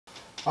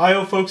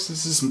Hi folks,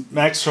 this is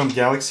Max from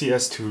Galaxy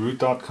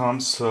S2root.com.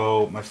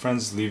 So my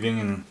friend's leaving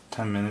in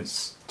 10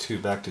 minutes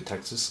back to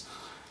Texas.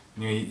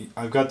 Anyway,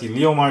 I've got the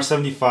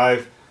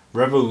LeoMar75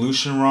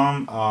 Revolution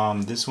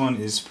ROM. This one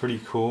is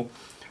pretty cool.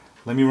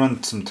 Let me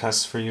run some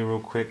tests for you real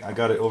quick. I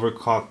got it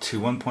overclocked to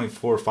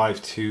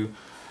 1.452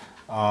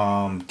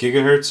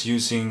 gigahertz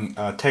using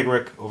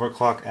Tegrec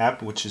overclock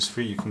app, which is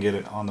free. You can get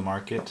it on the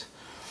market.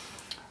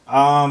 So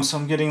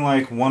I'm getting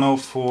like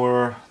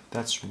 104.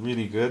 That's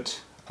really good.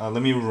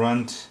 Let me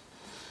run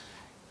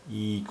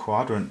the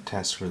quadrant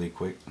test really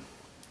quick.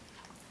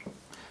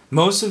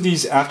 Most of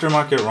these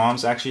aftermarket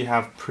ROMs actually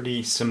have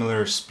pretty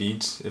similar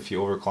speeds if you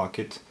overclock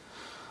it.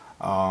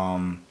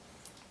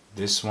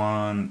 This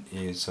one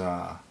is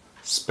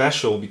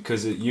special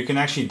because you can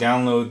actually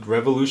download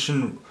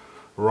Revolution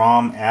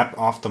ROM app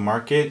off the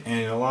market, and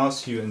it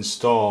allows you to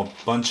install a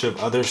bunch of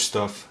other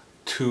stuff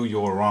to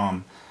your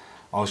ROM.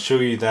 I'll show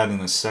you that in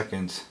a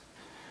second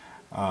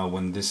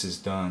when this is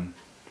done.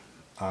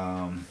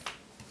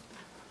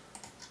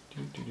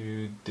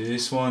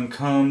 This one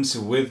comes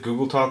with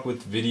Google Talk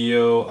with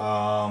video.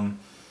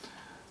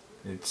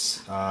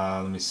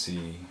 Let me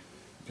see.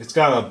 It's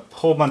got a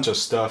whole bunch of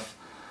stuff.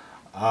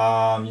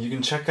 You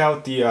can check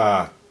out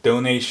the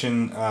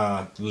donation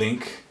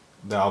link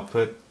that I'll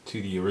put to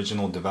the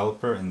original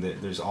developer, and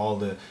there's all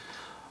the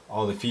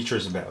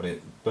features about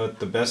it.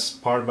 But the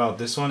best part about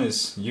this one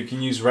is you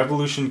can use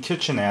Revolution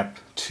Kitchen app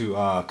to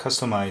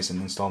customize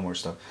and install more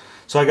stuff.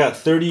 So I got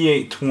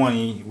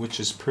 3820, which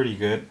is pretty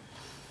good.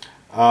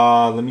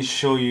 Let me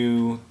show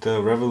you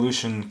the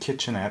Revolution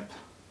Kitchen app.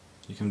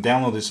 You can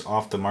download this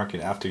off the market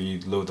after you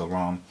load the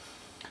ROM.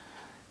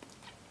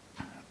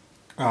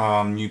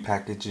 New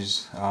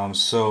packages.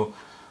 So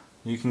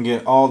you can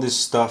get all this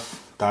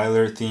stuff: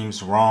 dialer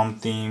themes, ROM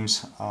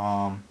themes,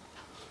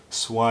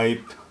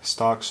 swipe,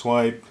 stock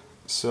swipe.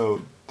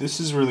 So this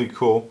is really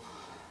cool.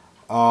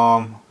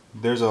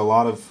 There's a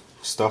lot of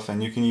stuff,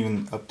 and you can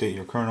even update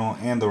your kernel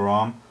and the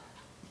ROM.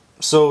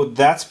 So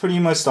that's pretty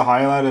much the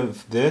highlight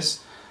of this.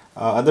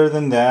 Other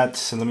than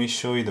that, let me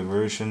show you the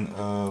version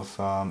of,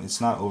 it's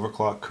not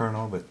overclock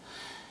kernel, but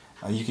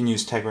you can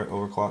use Tegrec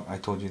overclock. I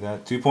told you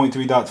that.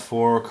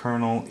 2.3.4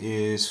 kernel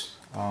is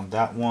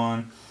that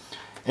one.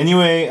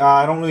 Anyway,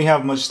 I don't really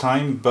have much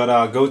time,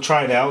 but go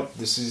try it out.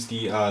 This is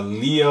the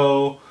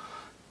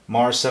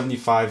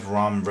LeoMar75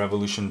 ROM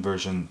Revolution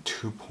version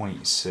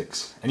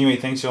 2.6. Anyway,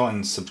 thanks y'all,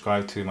 and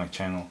subscribe to my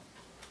channel.